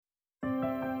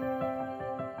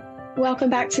Welcome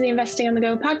back to the Investing on the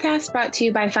Go podcast brought to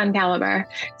you by Fund Caliber.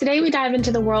 Today, we dive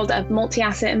into the world of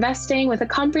multi-asset investing with a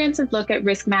comprehensive look at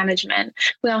risk management.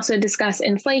 We also discuss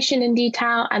inflation in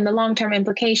detail and the long-term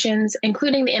implications,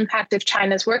 including the impact of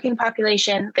China's working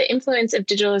population, the influence of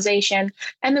digitalization,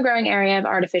 and the growing area of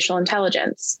artificial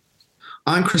intelligence.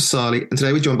 I'm Chris Sarley, and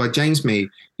today we're joined by James Mee,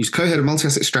 who's co-head of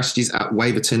multi-asset strategies at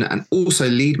Waverton and also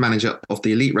lead manager of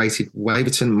the elite-rated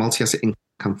Waverton Multi-Asset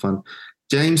Income Fund.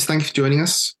 James, thank you for joining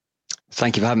us.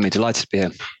 Thank you for having me. Delighted to be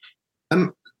here.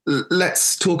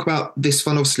 Let's talk about this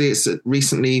fund. Obviously, it's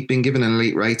recently been given an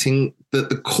elite rating.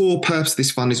 The core purpose of this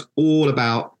fund is all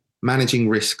about managing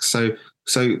risk. So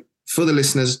for the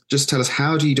listeners, just tell us,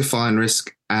 how do you define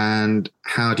risk and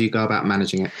how do you go about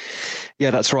managing it?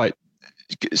 Yeah, that's right.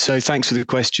 So thanks for the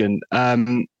question.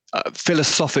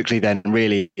 Philosophically then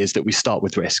really is that we start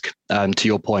with risk, to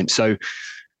your point. So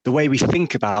the way we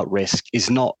think about risk is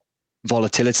not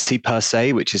volatility per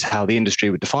se, which is how the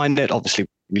industry would define it. Obviously,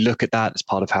 we look at that as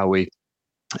part of how we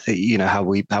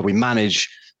manage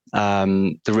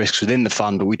the risks within the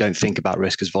fund, but we don't think about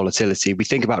risk as volatility. We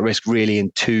think about risk really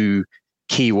in two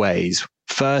key ways.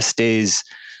 First is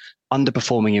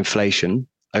underperforming inflation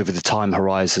over the time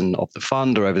horizon of the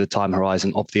fund or over the time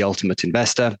horizon of the ultimate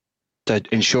investor. So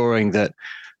ensuring that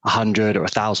 100 or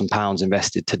 1,000 pounds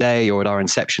invested today or at our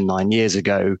inception 9 years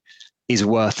ago is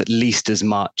worth at least as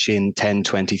much in 10,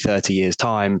 20, 30 years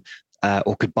time,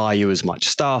 or could buy you as much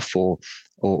stuff or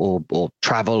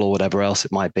travel or whatever else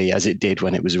it might be as it did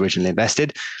when it was originally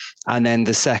invested. And then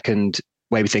the second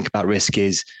way we think about risk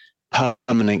is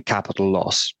permanent capital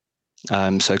loss.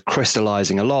 So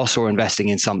crystallizing a loss or investing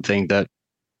in something that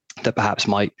perhaps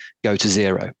might go to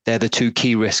zero. They're the two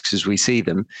key risks as we see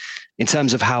them. In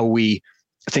terms of how we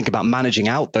think about managing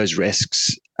out those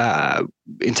risks,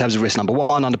 in terms of risk number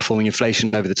one, underperforming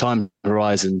inflation over the time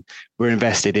horizon, we're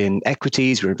invested in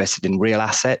equities, we're invested in real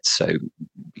assets. So,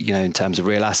 in terms of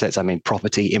real assets, I mean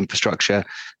property, infrastructure,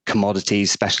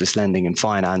 commodities, specialist lending and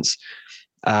finance.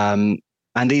 And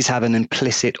these have an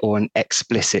implicit or an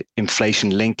explicit inflation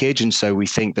linkage. And so we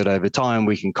think that over time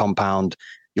we can compound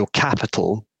your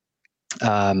capital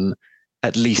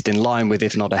at least in line with,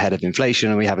 if not ahead of inflation.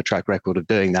 And we have a track record of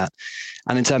doing that.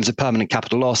 And in terms of permanent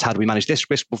capital loss, how do we manage this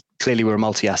risk? Well, clearly, we're a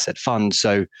multi-asset fund.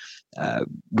 So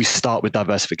we start with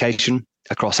diversification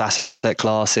across asset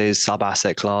classes,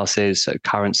 sub-asset classes, so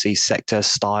currency, sector,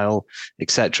 style,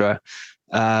 etc.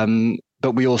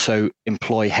 But we also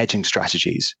employ hedging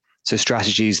strategies. So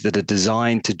strategies that are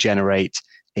designed to generate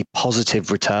a positive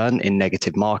return in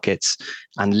negative markets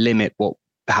and limit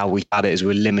how we add it is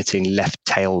we're limiting left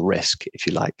tail risk, if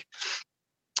you like.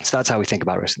 So that's how we think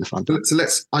about risk in the fund. So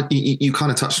you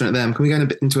kind of touched on it there. Can we go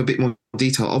into a bit more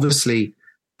detail? Obviously,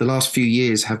 the last few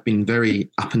years have been very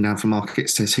up and down for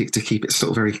markets to keep it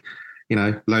sort of very,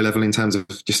 low level in terms of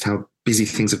just how busy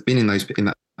things have been in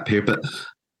that period. But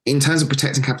in terms of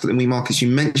protecting capital in markets, you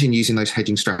mentioned using those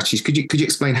hedging strategies. Could you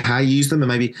explain how you use them and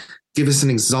maybe give us an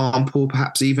example,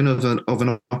 perhaps even of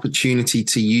an opportunity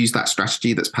to use that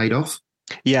strategy that's paid off?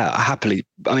 Yeah, happily.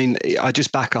 I mean, I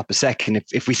just back up a second.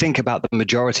 If we think about the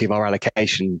majority of our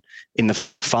allocation in the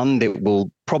fund, it will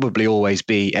probably always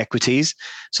be equities.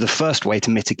 So the first way to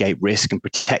mitigate risk and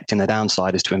protect in the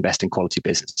downside is to invest in quality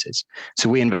businesses. So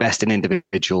we invest in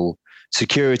individual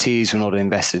securities. We're not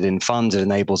invested in funds. It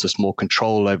enables us more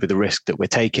control over the risk that we're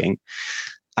taking.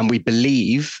 And we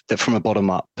believe that from a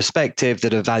bottom-up perspective,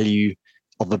 that a value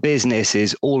of the business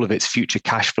is all of its future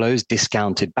cash flows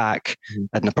discounted back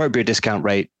at an appropriate discount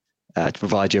rate to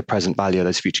provide you a present value of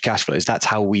those future cash flows. That's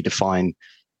how we define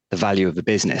the value of the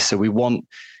business. So we want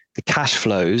the cash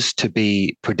flows to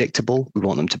be predictable. We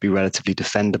want them to be relatively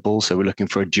defendable. So we're looking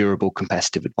for a durable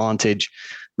competitive advantage.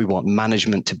 We want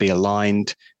management to be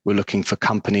aligned. We're looking for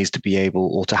companies to be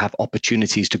able or to have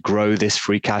opportunities to grow this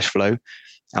free cash flow.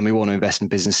 And we want to invest in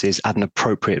businesses at an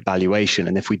appropriate valuation.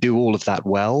 And if we do all of that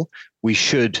well, we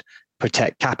should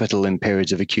protect capital in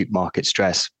periods of acute market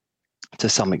stress to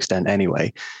some extent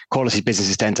anyway. Quality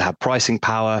businesses tend to have pricing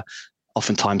power.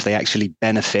 Oftentimes they actually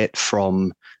benefit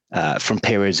from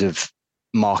periods of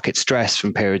market stress,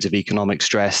 from periods of economic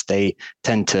stress. They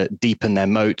tend to deepen their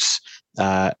moats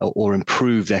or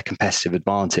improve their competitive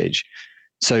advantage.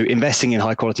 So investing in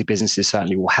high quality businesses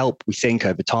certainly will help, we think,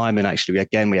 over time. And actually,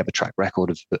 again, we have a track record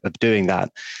of doing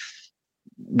that.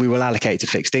 We will allocate to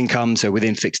fixed income. So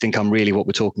within fixed income, really what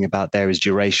we're talking about there is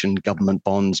duration, government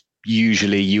bonds,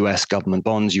 usually US government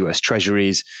bonds, US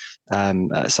treasuries,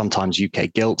 sometimes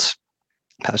UK gilts.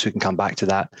 Perhaps we can come back to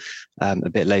that a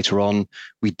bit later on.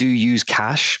 We do use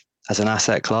cash as an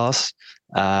asset class.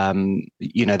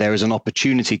 There is an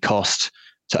opportunity cost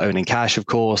owning cash, of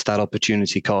course. That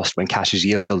opportunity cost when cash is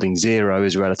yielding 0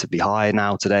 is relatively high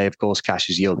now today. Of course, cash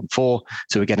is yielding 4,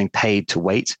 so we're getting paid to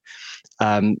wait.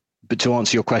 But to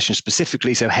answer your question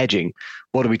specifically, so hedging,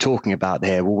 what are we talking about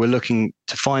here? Well, we're looking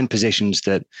to find positions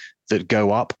that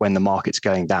go up when the market's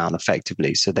going down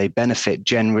effectively. So they benefit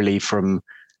generally from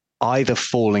either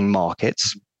falling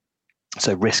markets,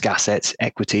 so risk assets,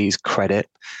 equities, credit,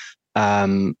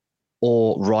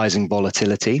 or rising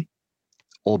volatility,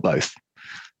 or both.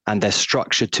 And they're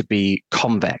structured to be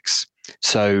convex.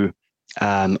 So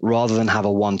rather than have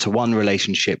a one-to-one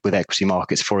relationship with equity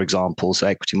markets, for example, so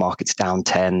equity markets down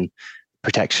 10,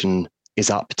 protection is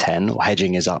up 10, or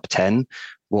hedging is up 10.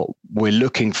 What we're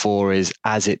looking for is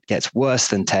as it gets worse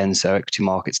than 10, so equity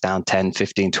markets down 10,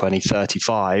 15, 20,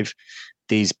 35,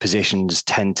 these positions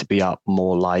tend to be up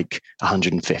more like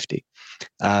 150.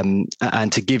 And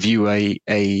to give you a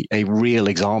real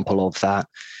example of that,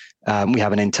 we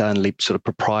have an internally sort of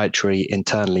proprietary,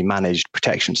 internally managed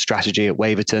protection strategy at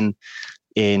Waverton.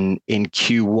 In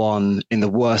Q1, in the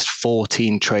worst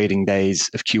 14 trading days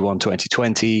of Q1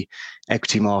 2020,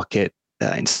 equity market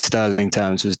in sterling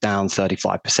terms was down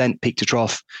 35% peak to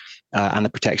trough, and the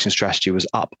protection strategy was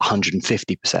up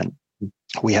 150%.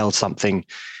 We held something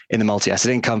in the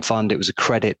multi-asset income fund. It was a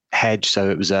credit hedge,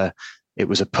 so it was a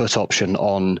put option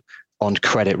on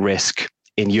credit risk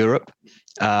in Europe.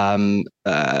 Again,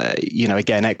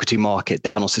 equity market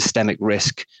down on systemic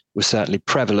risk was certainly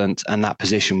prevalent, and that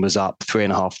position was up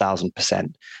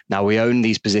 3,500%. Now we own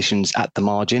these positions at the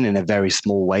margin in a very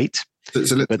small weight. I was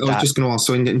just going to ask,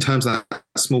 so in terms of that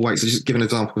small weight, so just give an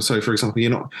example. So for example,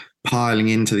 you're not piling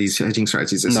into these hedging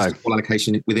strategies. It's a full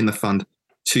allocation within the fund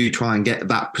to try and get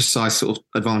that precise sort of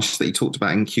advantage that you talked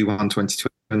about in Q1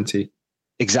 2020.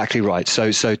 Exactly right.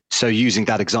 So using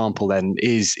that example then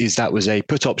is that was a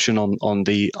put option on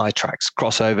the iTraxx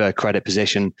crossover credit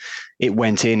position. It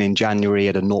went in January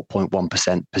at a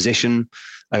 0.1% position.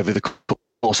 Over the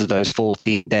course of those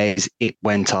 14 days, it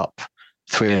went up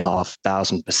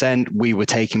 3,500%. We were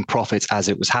taking profits as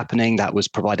it was happening. That was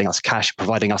providing us cash,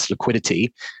 providing us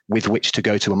liquidity with which to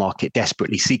go to a market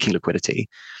desperately seeking liquidity.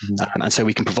 Mm-hmm. And so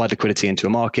we can provide liquidity into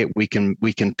a market. We can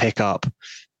pick up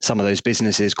some of those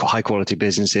businesses, high quality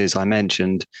businesses I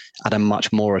mentioned, at a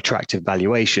much more attractive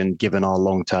valuation given our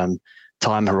long-term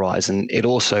time horizon. It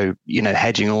also,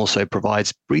 hedging also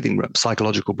provides breathing room,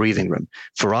 psychological breathing room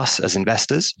for us as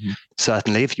investors. Mm-hmm.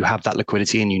 Certainly, if you have that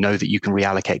liquidity and you know that you can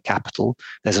reallocate capital,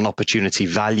 there's an opportunity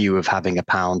value of having a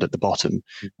pound at the bottom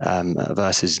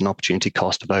versus an opportunity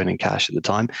cost of owning cash at the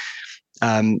time.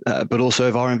 But also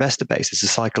of our investor base. It's a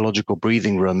psychological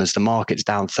breathing room as the market's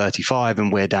down 35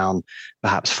 and we're down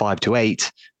perhaps 5 to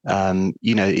 8.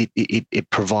 It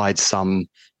provides some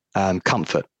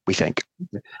comfort, we think.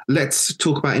 Let's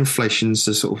talk about inflation,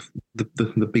 so sort of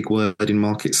the big word in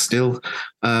markets still.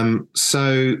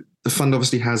 So the fund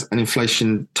obviously has an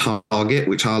inflation target,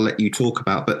 which I'll let you talk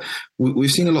about. But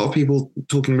we've seen a lot of people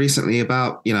talking recently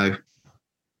about,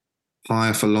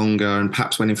 higher for longer, and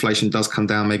perhaps when inflation does come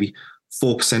down, maybe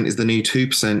 4% is the new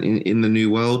 2% in the new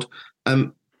world.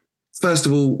 First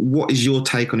of all, what is your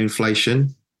take on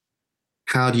inflation?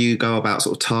 How do you go about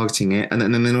sort of targeting it? And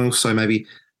then also maybe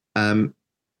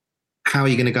how are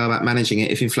you going to go about managing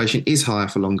it if inflation is higher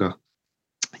for longer?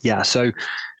 Yeah, so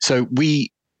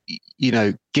we,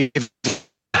 give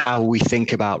how we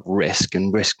think about risk,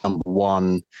 and risk number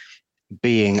one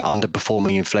being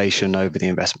underperforming inflation over the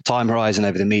investment time horizon,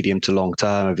 over the medium to long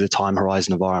term, over the time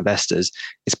horizon of our investors.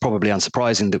 It's probably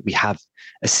unsurprising that we have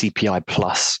a CPI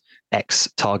plus X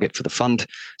target for the fund.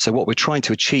 So what we're trying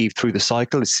to achieve through the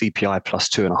cycle is CPI plus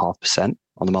 2.5%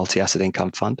 on the multi-asset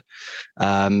income fund.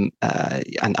 And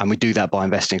we do that by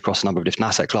investing across a number of different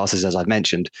asset classes, as I've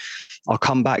mentioned. I'll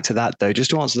come back to that though, just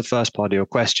to answer the first part of your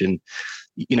question.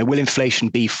 Will inflation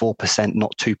be 4%,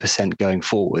 not 2% going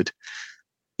forward?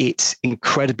 It's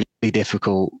incredibly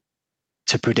difficult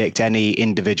to predict any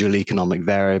individual economic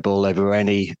variable over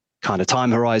any kind of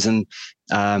time horizon.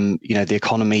 The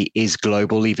economy is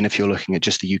global, even if you're looking at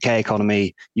just the UK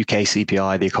economy, UK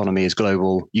CPI, the economy is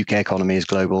global, UK economy is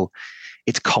global.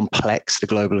 It's complex. The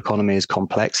global economy is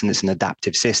complex and it's an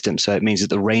adaptive system. So it means that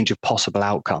the range of possible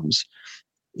outcomes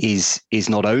is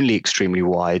not only extremely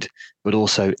wide, but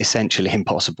also essentially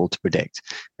impossible to predict,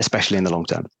 especially in the long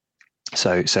term.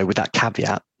 So with that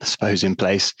caveat, I suppose, in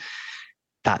place,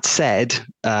 that said,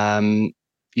 many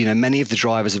of the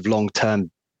drivers of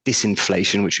long-term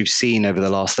disinflation, which we've seen over the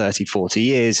last 30, 40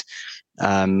 years,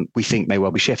 we think may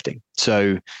well be shifting.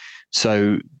 So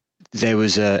there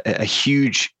was a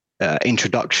huge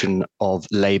introduction of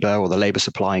labor, or the labor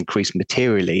supply increased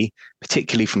materially,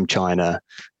 particularly from China,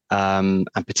 and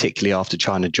particularly after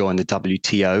China joined the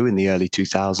WTO in the early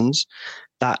 2000s,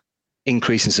 that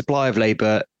increase in supply of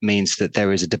labor means that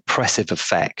there is a depressive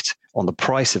effect on the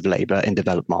price of labor in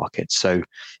developed markets. So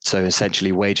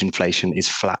essentially wage inflation is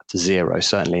flat to zero,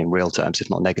 certainly in real terms, if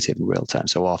not negative in real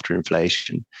terms. So after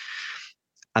inflation.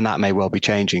 And that may well be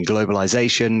changing.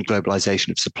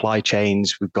 Globalization of supply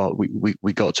chains.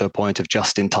 We got to a point of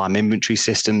just-in-time inventory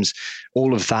systems.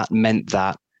 All of that meant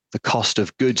that the cost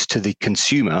of goods to the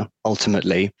consumer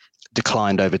ultimately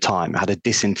declined over time, had a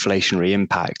disinflationary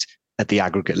impact at the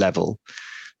aggregate level.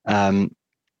 And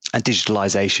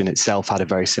digitalization itself had a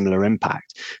very similar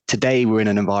impact. Today, we're in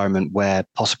an environment where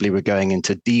possibly we're going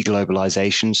into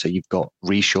deglobalization. So you've got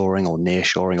reshoring or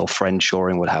nearshoring or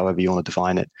friendshoring, however you want to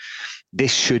define it.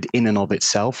 This should in and of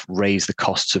itself raise the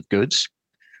costs of goods,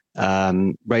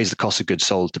 raise the cost of goods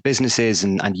sold to businesses,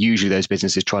 and usually those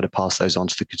businesses try to pass those on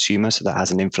to the consumer. So that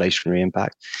has an inflationary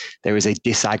impact. There is a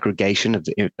disaggregation of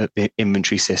the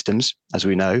inventory systems, as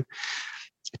we know.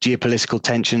 Geopolitical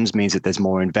tensions means that there's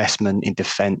more investment in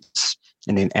defense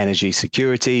and in energy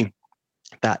security.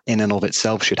 That in and of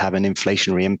itself should have an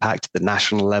inflationary impact at the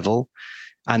national level.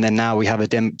 And then now we have a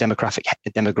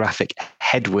demographic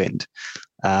headwind.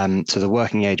 So the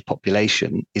working age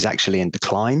population is actually in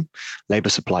decline. Labor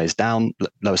supply is down,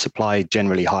 lower supply,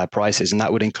 generally higher prices, and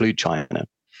that would include China.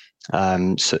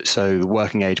 So the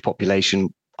working age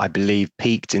population, I believe,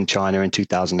 peaked in China in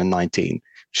 2019,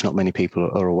 which not many people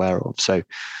are aware of. So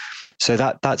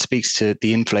that speaks to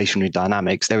the inflationary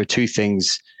dynamics. There are two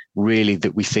things really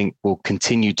that we think will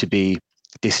continue to be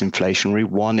disinflationary.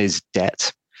 One is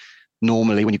debt.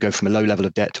 Normally, when you go from a low level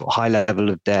of debt to a high level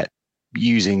of debt,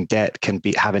 using debt can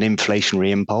have an inflationary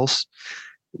impulse.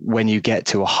 When you get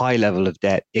to a high level of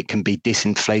debt, it can be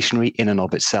disinflationary in and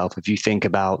of itself. If you think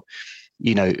about,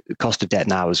 the cost of debt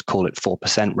now is, call it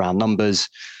 4% round numbers.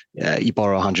 You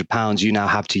borrow £100, you now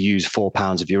have to use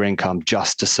 £4 of your income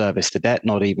just to service the debt,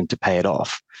 not even to pay it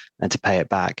off and to pay it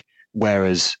back.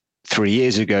 Whereas 3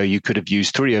 years ago, you could have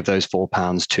used 3 of those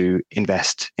 £4 to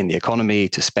invest in the economy,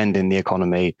 to spend in the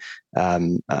economy,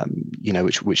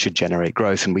 which should generate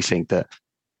growth. And we think that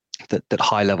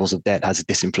high levels of debt has a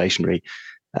disinflationary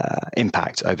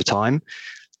impact over time.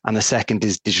 And the second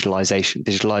is digitalization.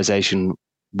 Digitalization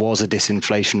was a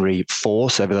disinflationary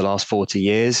force over the last 40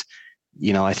 years.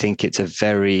 I think it's a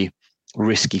very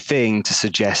risky thing to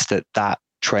suggest that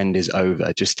trend is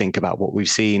over. Just think about what we've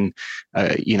seen,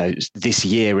 this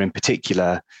year in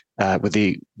particular, with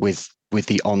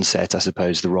the onset, I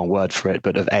suppose the wrong word for it,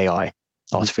 but of AI,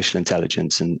 artificial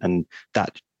intelligence, and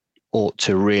that ought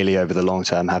to really, over the long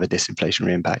term, have a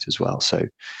disinflationary impact as well. So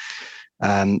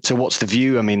what's the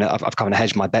view? I mean, I've kind of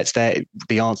hedged my bets there.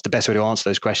 The best way to answer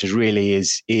those questions really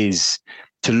is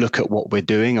to look at what we're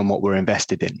doing and what we're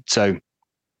invested in. So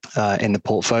in the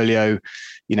portfolio,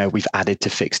 we've added to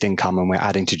fixed income and we're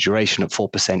adding to duration at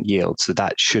 4% yield. So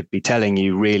that should be telling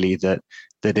you really that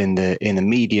in the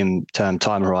medium term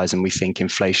time horizon, we think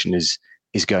inflation is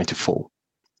going to fall.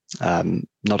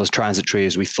 Not as transitory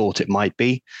as we thought it might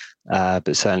be,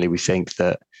 but certainly we think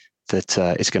that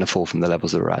it's going to fall from the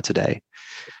levels that we're at today.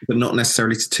 But not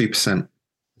necessarily to 2%.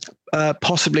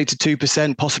 Possibly to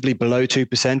 2%, possibly below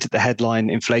 2% at the headline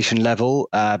inflation level.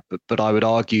 But I would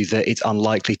argue that it's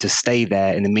unlikely to stay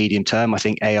there in the medium term. I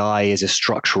think AI is a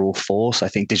structural force. I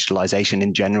think digitalization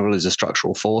in general is a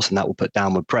structural force, and that will put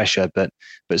downward pressure. But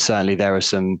certainly there are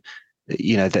some,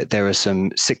 there are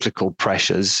some cyclical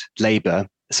pressures,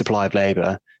 supply of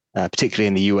labor, particularly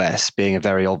in the US, being a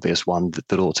very obvious one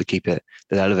that ought to keep it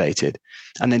elevated.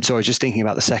 And then, sorry, just thinking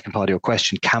about the second part of your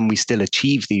question, can we still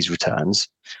achieve these returns?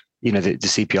 The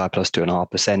CPI plus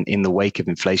 2.5% in the wake of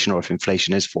inflation, or if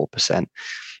inflation is 4%,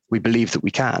 we believe that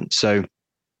we can. So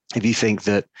if you think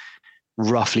that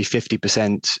roughly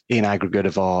 50% in aggregate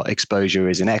of our exposure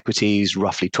is in equities,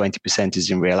 roughly 20%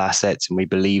 is in real assets, and we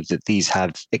believe that these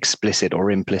have explicit or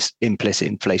implicit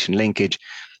inflation linkage,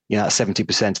 that's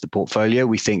 70% of the portfolio.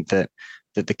 We think that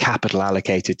the capital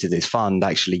allocated to this fund,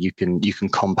 actually you can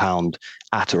compound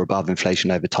at or above inflation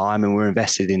over time. And we're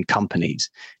invested in companies,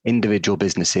 individual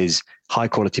businesses, high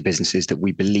quality businesses that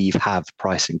we believe have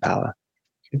pricing power.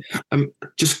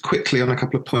 Just quickly on a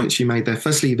couple of points you made there.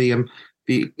 Firstly, the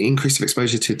increase of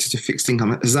exposure to fixed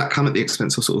income, does that come at the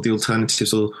expense of sort of the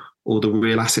alternatives or the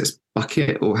real assets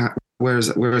bucket, or where has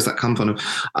that come from?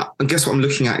 I guess what I'm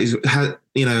looking at is how,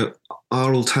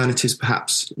 are alternatives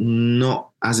perhaps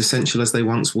not as essential as they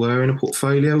once were in a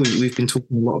portfolio? We've been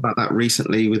talking a lot about that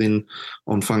recently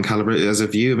on Fund Calibre as a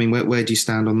view. I mean, where do you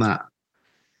stand on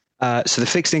that? So the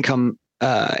fixed income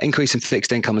increase in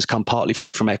fixed income has come partly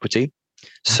from equity.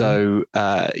 So,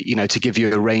 to give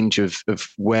you a range of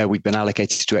where we've been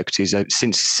allocated to equities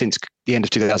since the end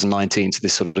of 2019, so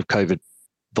this sort of COVID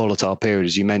volatile period,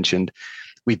 as you mentioned,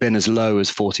 we've been as low as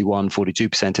 41,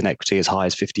 42% in equity, as high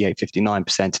as 58,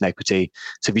 59% in equity.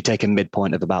 So if you take a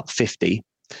midpoint of about 50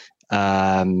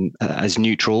 as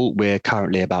neutral, we're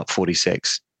currently about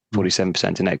 46,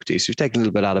 47% in equity. So we've taken a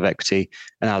little bit out of equity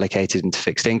and allocated into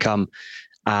fixed income.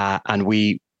 And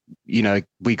we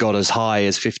got as high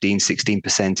as 15,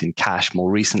 16% in cash more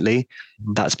recently.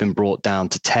 That's been brought down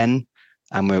to 10.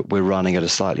 And we're running at a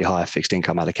slightly higher fixed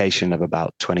income allocation of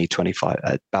about 24,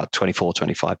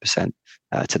 25%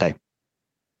 today.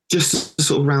 Just to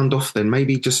sort of round off then,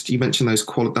 maybe just, you mentioned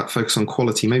that focus on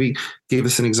quality, maybe give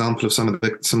us an example of some of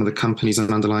the companies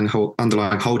and underlying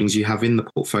holdings you have in the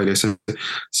portfolio. So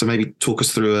maybe talk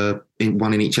us through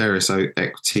one in each area. So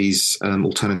equities,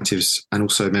 alternatives, and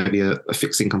also maybe a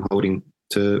fixed income holding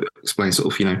to explain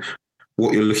sort of,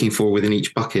 what you're looking for within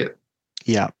each bucket.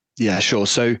 Yeah, sure.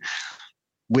 So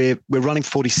we're running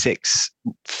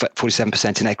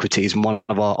 47% in equities, and one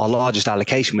of our largest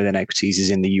allocation within equities is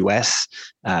in the US.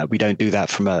 We don't do that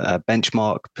from a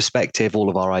benchmark perspective. All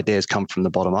of our ideas come from the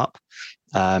bottom up.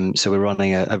 So we're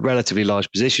running a relatively large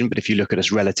position, but if you look at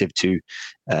us relative to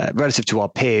our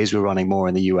peers, we're running more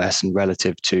in the US, and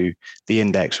relative to the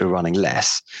index, we're running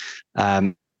less.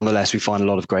 Nonetheless, we find a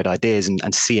lot of great ideas, and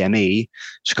CME,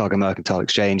 Chicago Mercantile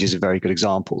Exchange, is a very good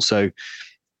example. So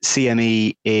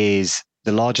CME is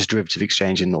the largest derivative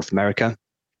exchange in North America.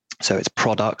 So its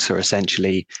products are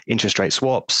essentially interest rate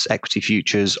swaps, equity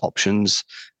futures, options,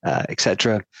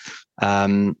 etc.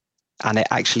 And it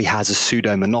actually has a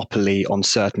pseudo monopoly on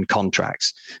certain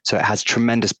contracts. So it has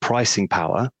tremendous pricing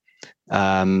power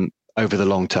over the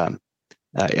long term.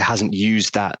 It hasn't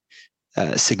used that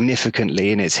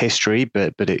significantly in its history,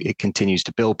 but it continues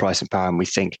to build pricing power, and we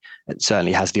think it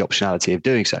certainly has the optionality of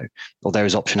doing so, or there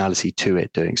is optionality to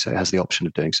it doing so. It has the option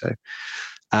of doing so.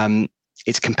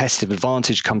 Its competitive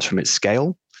advantage comes from its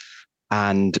scale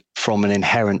and from an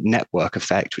inherent network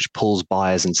effect, which pulls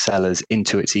buyers and sellers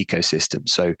into its ecosystem.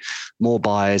 So more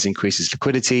buyers increases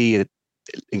liquidity.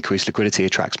 Increased liquidity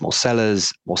attracts more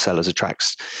sellers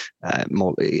attracts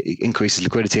increases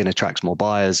liquidity and attracts more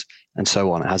buyers, and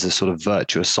so on. It has a sort of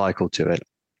virtuous cycle to it.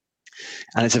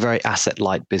 And it's a very asset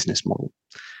light business model.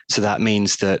 So that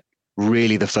means that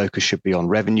really the focus should be on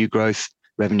revenue growth.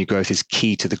 Revenue growth is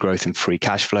key to the growth in free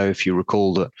cash flow. If you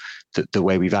recall that the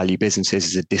way we value businesses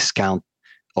is a discount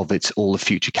of all the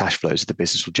future cash flows that the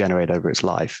business will generate over its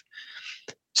life.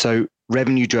 So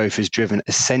revenue growth is driven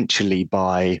essentially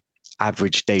by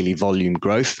average daily volume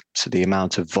growth, so the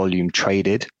amount of volume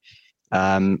traded,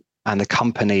 and the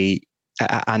company,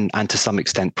 and to some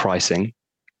extent pricing.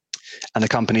 And the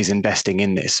company is investing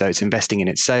in this. So it's investing in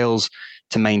its sales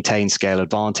to maintain scale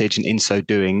advantage, and in so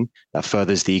doing, that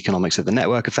furthers the economics of the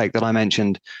network effect that I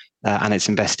mentioned, and it's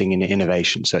investing in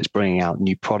innovation. So it's bringing out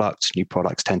new products. New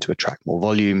products tend to attract more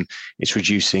volume. It's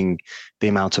reducing the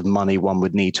amount of money one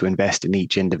would need to invest in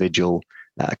each individual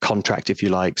contract, if you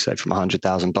like. So from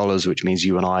 $100,000, which means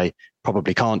you and I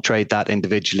probably can't trade that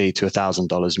individually, to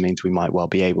 $1,000 means we might well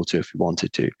be able to if we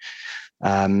wanted to.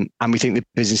 And we think the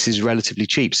business is relatively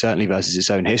cheap, certainly versus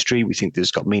its own history. We think that it's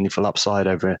got meaningful upside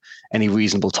over any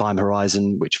reasonable time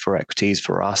horizon, which for equities,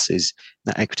 for us, is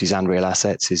equities and real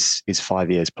assets is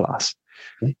 5 years plus.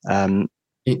 In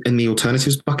the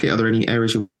alternatives bucket, are there any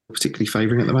areas you're particularly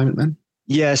favouring at the moment then?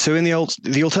 Yeah, so in the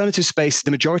alternative space,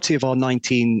 the majority of our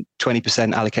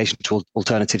 19-20% allocation to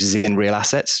alternatives is in real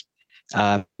assets.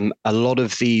 A lot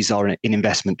of these are in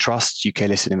investment trusts, UK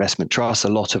listed investment trusts, a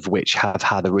lot of which have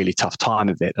had a really tough time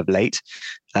of it of late.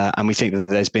 And we think that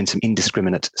there's been some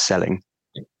indiscriminate selling.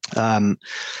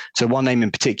 So one name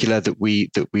in particular that we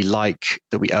like,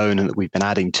 that we own and that we've been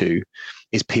adding to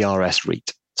is PRS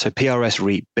REIT. So PRS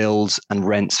REIT builds and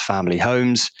rents family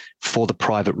homes for the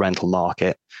private rental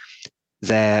market.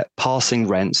 Their passing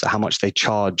rents, how much they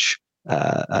charge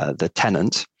the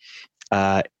tenant,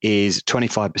 is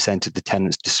 25% of the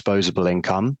tenant's disposable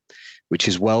income, which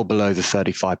is well below the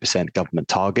 35% government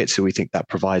target. So we think that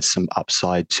provides some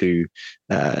upside to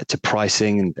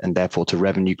pricing and therefore to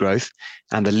revenue growth.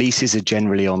 And the leases are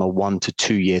generally on a 1 to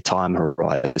 2 year time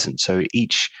horizon. So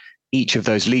each of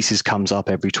those leases comes up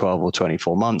every 12 or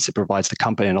 24 months. It provides the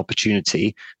company an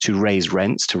opportunity to raise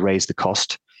rents, to raise the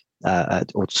cost,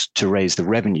 or to raise the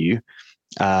revenue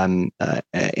in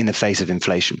the face of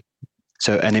inflation.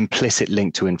 So an implicit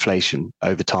link to inflation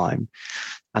over time.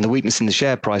 And the weakness in the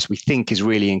share price, we think, is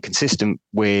really inconsistent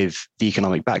with the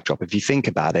economic backdrop. If you think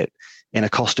about it, in a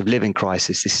cost of living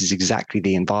crisis, this is exactly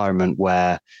the environment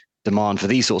where demand for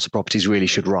these sorts of properties really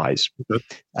should rise.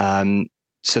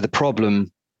 So the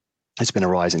problem has been a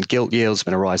rise in gilt yields,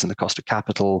 been a rise in the cost of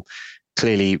capital.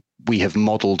 Clearly, we have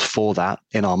modeled for that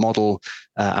in our model,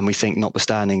 and we think,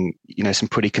 notwithstanding, some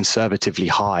pretty conservatively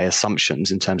high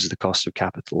assumptions in terms of the cost of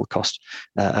capital, cost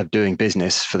of doing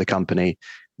business for the company,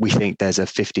 we think there's a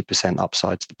 50%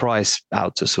 upside to the price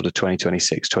out to sort of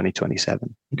 2026,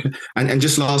 2027. Okay. And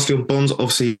just lastly on bonds,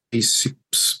 obviously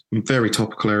very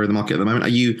topical area of the market at the moment. Are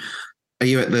you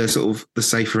at the sort of the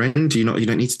safer end? You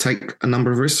don't need to take a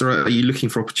number of risks, or are you looking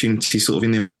for opportunities sort of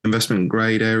in the investment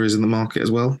grade areas in the market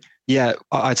as well? Yeah,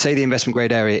 I'd say the investment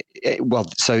grade area,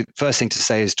 so first thing to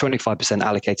say is 25%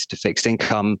 allocated to fixed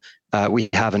income. We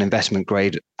have an investment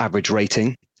grade average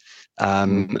rating.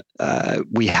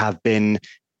 We have been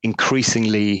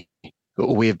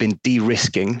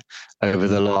de-risking over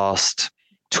the last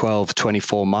 12,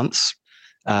 24 months.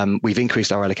 We've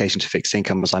increased our allocation to fixed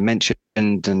income, as I mentioned,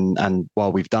 and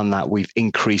while we've done that, we've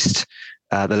increased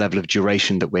the level of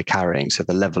duration that we're carrying. So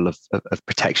the level of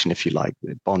protection, if you like.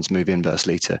 Bonds move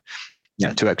inversely to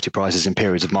equity prices in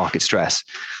periods of market stress.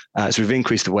 So we've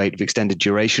increased the weight of extended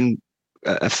duration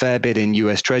a fair bit in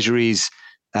US Treasuries,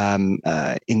 to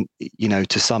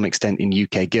some extent in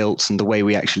UK gilts. And the way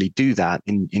we actually do that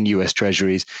in US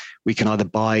Treasuries, we can either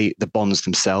buy the bonds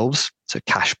themselves, so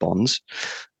cash bonds,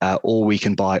 or we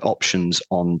can buy options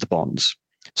on the bonds.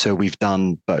 So we've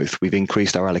done both. We've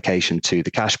increased our allocation to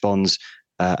the cash bonds,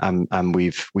 and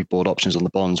we've bought options on the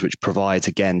bonds, which provides,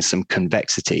 again, some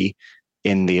convexity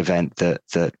in the event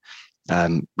that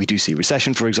we do see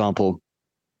recession, for example,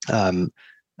 and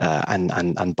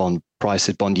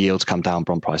bond yields come down,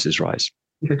 bond prices rise.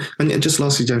 Okay. And just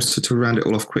lastly, James, to round it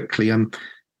all off quickly,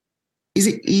 is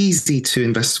it easy to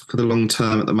invest for the long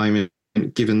term at the moment,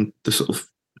 given the sort of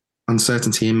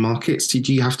uncertainty in markets?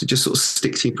 Do you have to just sort of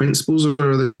stick to your principles,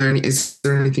 or is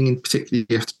there anything in particular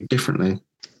you have to do differently?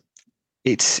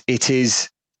 It's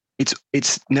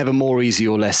never more easy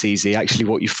or less easy. Actually,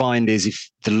 what you find is,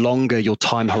 if the longer your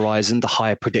time horizon, the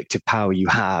higher predictive power you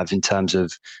have in terms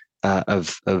of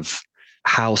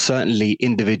how certainly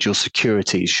individual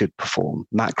securities should perform.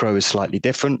 Macro is slightly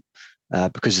different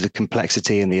because of the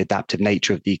complexity and the adaptive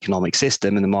nature of the economic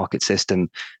system and the market system.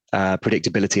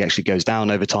 Predictability actually goes down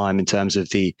over time in terms of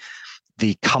the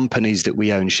companies that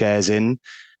we own shares in.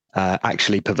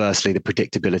 Actually, perversely, the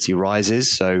predictability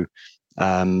rises. So,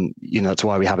 that's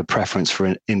why we have a preference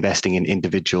for investing in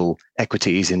individual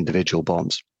equities, individual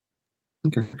bonds.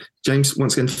 Okay. James,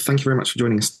 once again, thank you very much for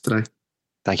joining us today.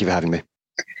 Thank you for having me.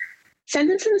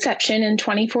 Since its inception in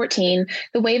 2014,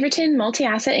 the Waverton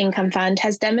Multi-Asset Income Fund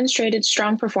has demonstrated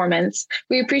strong performance.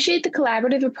 We appreciate the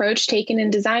collaborative approach taken in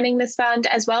designing this fund,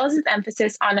 as well as its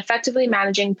emphasis on effectively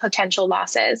managing potential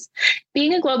losses.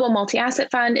 Being a global multi-asset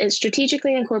fund, it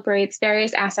strategically incorporates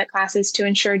various asset classes to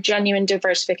ensure genuine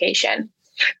diversification.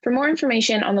 For more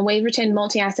information on the Waverton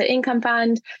Multi-Asset Income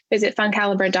Fund, visit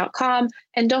fundcaliber.com,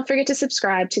 and don't forget to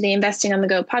subscribe to the Investing on the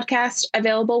Go podcast,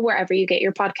 available wherever you get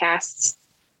your podcasts.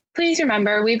 Please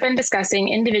remember, we've been discussing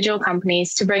individual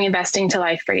companies to bring investing to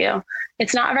life for you.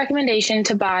 It's not a recommendation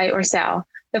to buy or sell.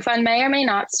 The fund may or may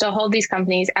not still hold these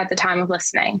companies at the time of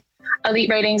listening. Elite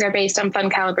ratings are based on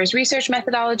Fund Caliber's research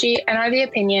methodology and are the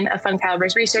opinion of Fund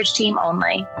Caliber's research team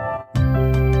only.